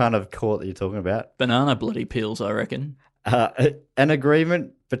 This is the kind of court that you're talking about. Banana bloody peels, I reckon. An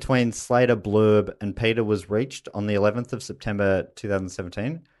agreement between Slater, Blurb, and Peter was reached on the 11th of September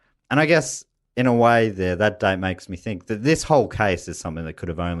 2017. And I guess, in a way there, that date makes me think that this whole case is something that could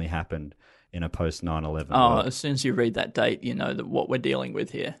have only happened in a post-9/11 world. As soon as you read that date, you know that what we're dealing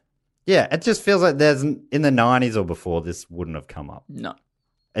with here. Yeah, it just feels like in the 90s or before, this wouldn't have come up. No.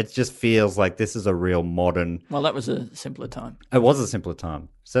 It just feels like this is a real modern... Well, that was a simpler time. It was a simpler time.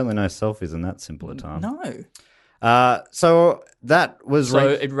 Certainly no selfies in that simpler time. No. So that was... So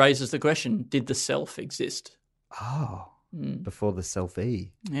it raises the question, did the self exist? Before the selfie.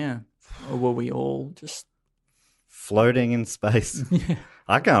 Yeah. Or were we all just Floating in space.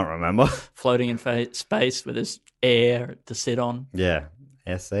 I can't remember. floating in space with this air to sit on? Yeah,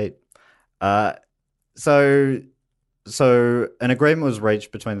 S8. So an agreement was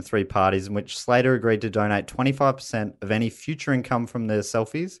reached between the three parties in which Slater agreed to donate 25% of any future income from their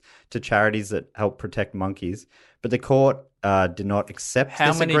selfies to charities that help protect monkeys. But the court did not accept How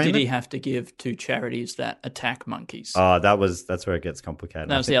this many agreement. did he have to give to charities that attack monkeys? Oh, that's where it gets complicated.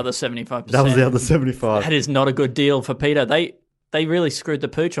 That was the other 75%. That was the other 75. That is not a good deal for Peter. They really screwed the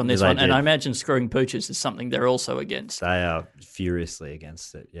pooch on this They one, did. and I imagine screwing pooches is something they're also against. They are furiously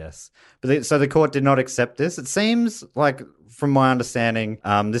against it, yes. So the court did not accept this. It seems like, from my understanding,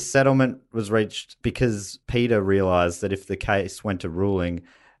 this settlement was reached because Peter realised that if the case went to ruling,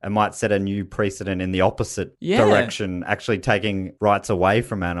 it might set a new precedent in the opposite direction, actually taking rights away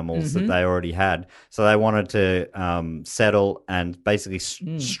from animals that they already had. So they wanted to settle and basically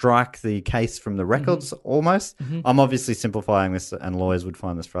strike the case from the records almost. I'm obviously simplifying this, and lawyers would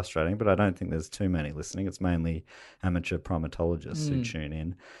find this frustrating, but I don't think there's too many listening. It's mainly amateur primatologists who tune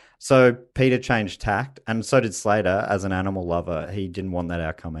in. So Peter changed tact, and so did Slater. As an animal lover, he didn't want that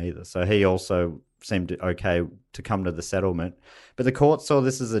outcome either. So he also seemed okay to come to the settlement. But the court saw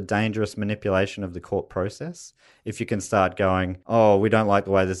this as a dangerous manipulation of the court process. If you can start going, oh, we don't like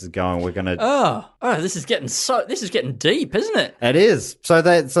the way this is going, we're going to... Oh, this is getting deep, isn't it? It is. So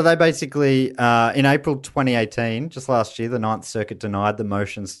they basically, in April 2018, just last year, the Ninth Circuit denied the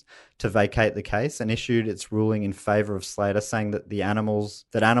motions to vacate the case and issued its ruling in favour of Slater, saying that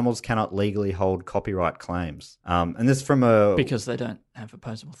animals cannot legally hold copyright claims. And this from a... Because they don't have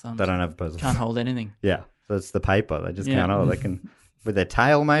opposable thumbs. They don't have opposable Can't hold anything. Yeah. So it's the paper. They just can't hold. They can, with their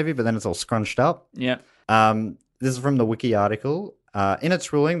tail maybe, but then it's all scrunched up. Yeah. This is from the Wiki article. In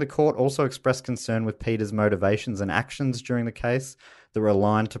its ruling, the court also expressed concern with Peter's motivations and actions during the case that were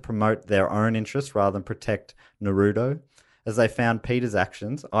aligned to promote their own interests rather than protect Naruto, as they found Peter's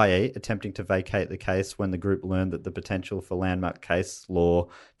actions, i.e. attempting to vacate the case when the group learned that the potential for landmark case law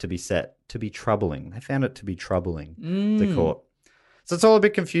to be set, to be troubling. They found it to be troubling, the court. So it's all a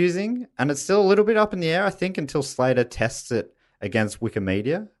bit confusing, and it's still a little bit up in the air, I think, until Slater tests it against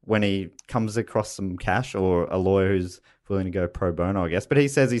Wikimedia when he comes across some cash, or a lawyer who's willing to go pro bono, I guess. But he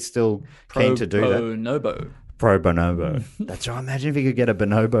says he's still keen to do that. Pro bonobo. That's right. Imagine if he could get a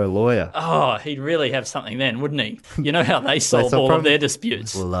bonobo lawyer. Oh, he'd really have something then, wouldn't he? You know how they solve all of their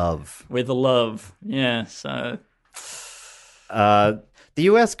disputes. Love. With love. Yeah, so... The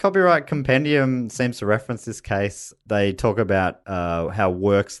US Copyright Compendium seems to reference this case. They talk about how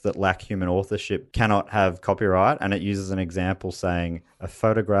works that lack human authorship cannot have copyright, and it uses an example saying a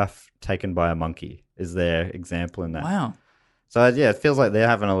photograph taken by a monkey is their example in that. Wow. So, yeah, it feels like they're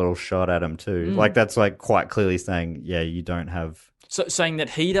having a little shot at him too. Like, that's like quite clearly saying, yeah, you don't have... So saying that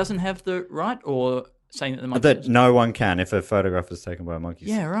he doesn't have the right, or saying that the monkey That does? no one can if a photograph is taken by a monkey.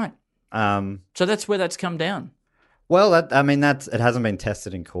 Yeah, right. So that's where that's come down. Well, it hasn't been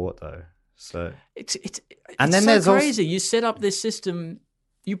tested in court though. So It's And then so there's also- crazy. You set up this system,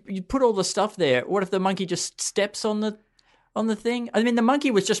 you put all the stuff there. What if the monkey just steps on the thing? I mean, the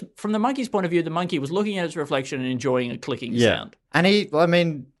monkey was just, from the monkey's point of view, the monkey was looking at its reflection and enjoying a clicking sound.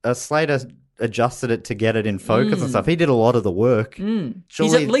 And Slater adjusted it to get it in focus and stuff. He did a lot of the work. He's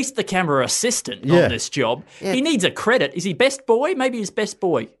Surely- at least the camera assistant Yeah. on this job. He needs a credit. Is he best boy? Maybe he's best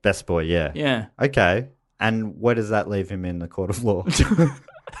boy. Best boy, yeah. Yeah. Okay. And where does that leave him in the court of law?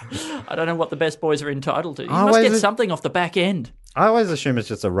 I don't know what the best boys are entitled to. He Oh, must is get it- something off the back end. I always assume it's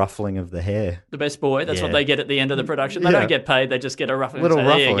just a ruffling of the hair. The best boy, that's what Yeah. they get at the end of the production. They Yeah. don't get paid, they just get a ruffling. Little and say,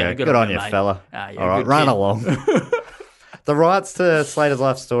 ruffle, "There yeah. you go, Good on you, you, mate." fella. Ah, you're All a right, good run kid. along. The rights to Slater's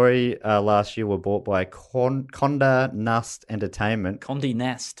Life Story last year were bought by Condé Nast Entertainment. Condé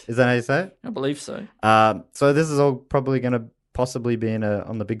Nast. Is that how you say it? I believe so. So this is all probably going to possibly be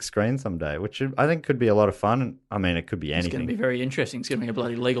on the big screen someday, which I think could be a lot of fun. I mean, it could be It's going to anything. be very interesting. It's going to be a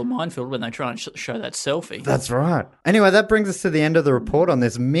bloody legal minefield when they try and show that selfie. That's right. Anyway, that brings us to the end of the report on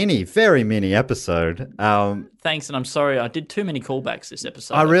this very mini episode. Thanks, and I'm sorry I did too many callbacks this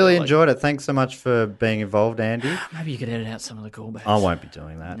episode. I really feel like. enjoyed it. Thanks so much for being involved, Andy. Maybe you could edit out some of the callbacks. I won't be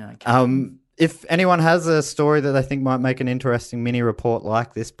doing that. No, okay. If anyone has a story that they think might make an interesting mini report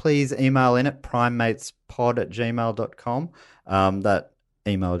like this, please email in at primatespod@gmail.com. That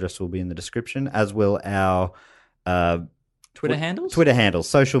email address will be in the description, as will our Twitter handles? Twitter handles,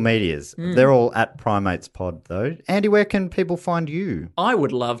 social medias. They're all at primatespod, though. Andy, where can people find you? I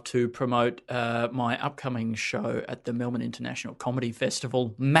would love to promote my upcoming show at the Melbourne International Comedy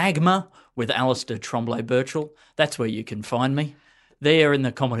Festival, Magma, with Alistair Tremblay-Birchall. That's where you can find me. There in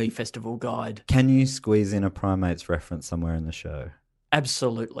the Comedy Festival guide. Can you squeeze in a Primates reference somewhere in the show?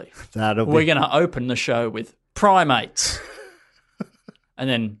 Absolutely. That'll be... We're going to open the show with Primates. And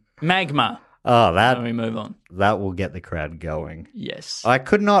then Magma. Oh, And we move on. that will get the crowd going. Yes. I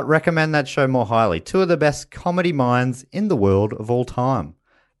could not recommend that show more highly. Two of the best comedy minds in the world of all time.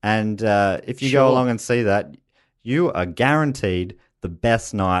 And if you Sure. go along and see that, you are guaranteed the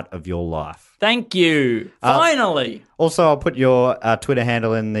best night of your life. Thank you. Finally. Also, I'll put your Twitter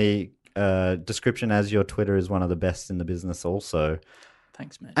handle in the description, as your Twitter is one of the best in the business also.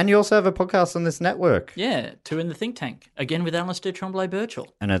 Thanks, man. And you also have a podcast on this network. Yeah, Two in the Think Tank. Again with Alistair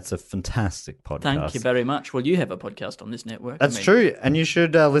Tremblay-Birchall. And it's a fantastic podcast. Thank you very much. Well, you have a podcast on this network. That's true. And you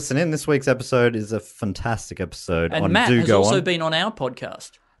should listen in. This week's episode is a fantastic episode And on Matt Do has Go also On. been on our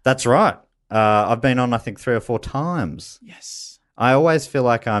podcast. That's right. I've been on, I think, 3 or 4 times. Yes. I always feel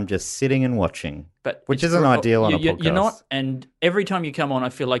like I'm just sitting and watching, But which it's isn't great. ideal on a You're podcast. not, and every time you come on, I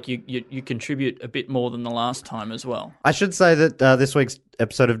feel like you contribute a bit more than the last time as well. I should say that this week's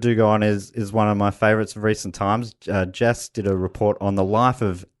episode of Do Go On is one of my favourites of recent times. Jess did a report on the life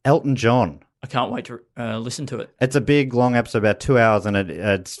of Elton John. I can't wait to listen to it. It's a big, long episode, about 2 hours, and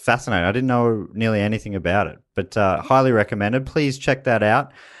it's fascinating. I didn't know nearly anything about it, but highly recommended. Please check that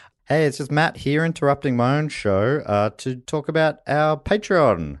out. Hey, it's just Matt here interrupting my own show to talk about our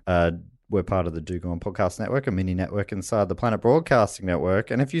Patreon. We're part of the Do Go On Podcast Network, a mini network inside the Planet Broadcasting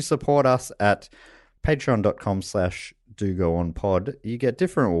Network. And if you support us at patreon.com/dogoonpod, you get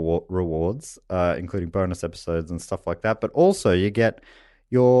different rewards, including bonus episodes and stuff like that. But also you get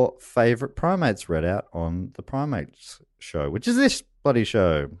your favourite Primates read out on the Primates show, which is this bloody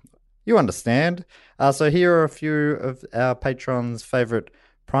show. You understand. So here are a few of our patrons' favourite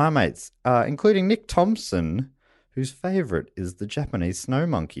Primates, including Nick Thompson, whose favourite is the Japanese snow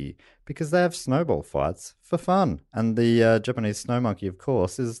monkey, because they have snowball fights for fun. And the Japanese snow monkey, of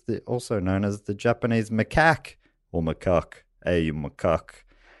course, is also known as the Japanese macaque, or macaque. Hey, you macaque.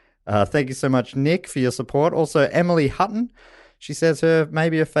 Thank you so much, Nick, for your support. Also, Emily Hutton. She says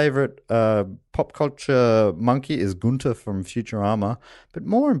maybe her favourite pop culture monkey is Gunther from Futurama. But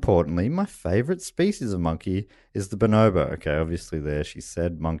more importantly, my favourite species of monkey is the bonobo. Okay, obviously there she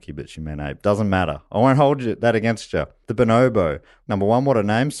said monkey, but she meant ape. Doesn't matter. I won't hold that against you. The bonobo. Number 1, what a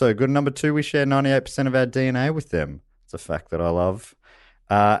name. So good. Number 2, we share 98% of our DNA with them. It's a fact that I love.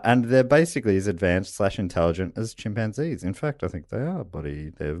 And they're basically as advanced/intelligent as chimpanzees. In fact, I think they are,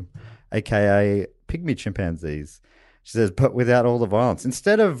 buddy. They're AKA pygmy chimpanzees. She says, but without all the violence.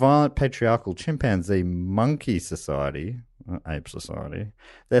 Instead of violent patriarchal chimpanzee monkey society, ape society,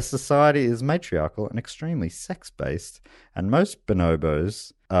 their society is matriarchal and extremely sex-based, and most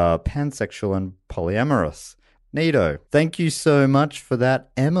bonobos are pansexual and polyamorous. Neato. Thank you so much for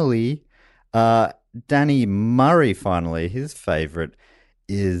that, Emily. Danny Murray, finally, his favourite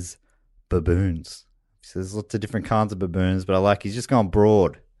is baboons. He says there's lots of different kinds of baboons, but he's just gone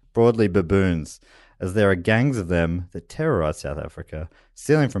broadly baboons, as there are gangs of them that terrorise South Africa,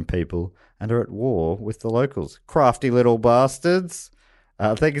 stealing from people, and are at war with the locals. Crafty little bastards.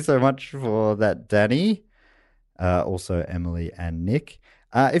 Thank you so much for that, Danny. Also, Emily and Nick.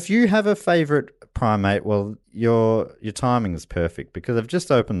 If you have a favourite primate, well, your timing is perfect, because I've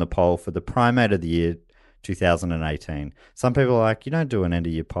just opened the poll for the Primate of the Year 2018. Some people are like, you don't do an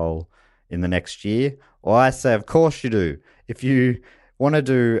end-of-year poll in the next year? Well, I say, of course you do. If you want to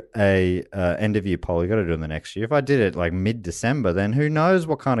do a end of year poll, you got to do it in the next year. If I did it like mid-December, then who knows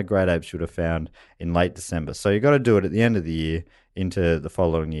what kind of great apes you would have found in late December. So you got to do it at the end of the year into the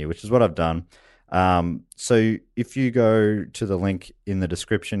following year, which is what I've done. So if you go to the link in the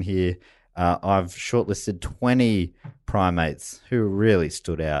description here, I've shortlisted 20 primates who really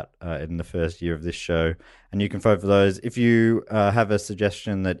stood out in the first year of this show, and you can vote for those. If you have a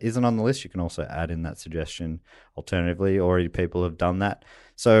suggestion that isn't on the list, you can also add in that suggestion alternatively. Already people have done that.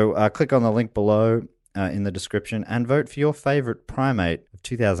 So click on the link below in the description and vote for your favorite primate of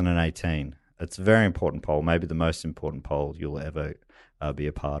 2018. It's a very important poll, maybe the most important poll you'll ever be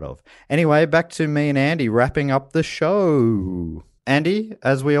a part of. Anyway, back to me and Andy wrapping up the show. Andy,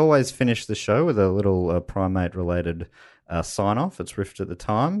 as we always finish the show with a little primate-related sign-off, it's riffed at the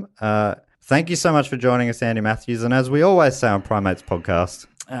time. Thank you so much for joining us, Andy Matthews. And as we always say on Primates Podcast,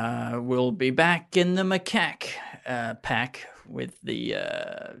 we'll be back in the macaque pack with the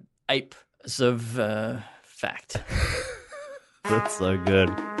apes of fact. That's so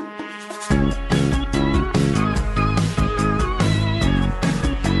good.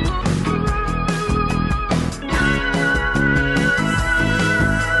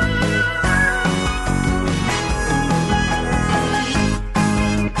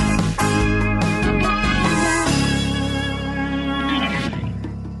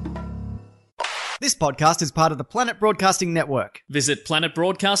 This podcast is part of the Planet Broadcasting Network. Visit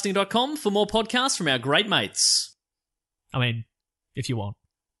planetbroadcasting.com for more podcasts from our great mates. I mean, if you want.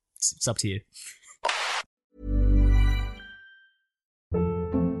 It's up to you.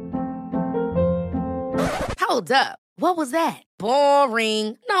 Hold up. What was that?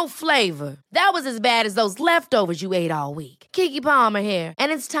 Boring. No flavor. That was as bad as those leftovers you ate all week. Keke Palmer here.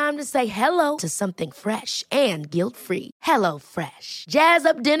 And it's time to say hello to something fresh and guilt-free. Hello Fresh. Jazz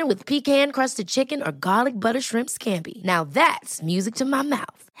up dinner with pecan-crusted chicken or garlic butter shrimp scampi. Now that's music to my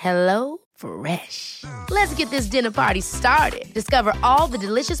mouth. Hello Fresh. Let's get this dinner party started. Discover all the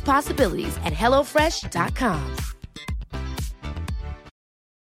delicious possibilities at HelloFresh.com.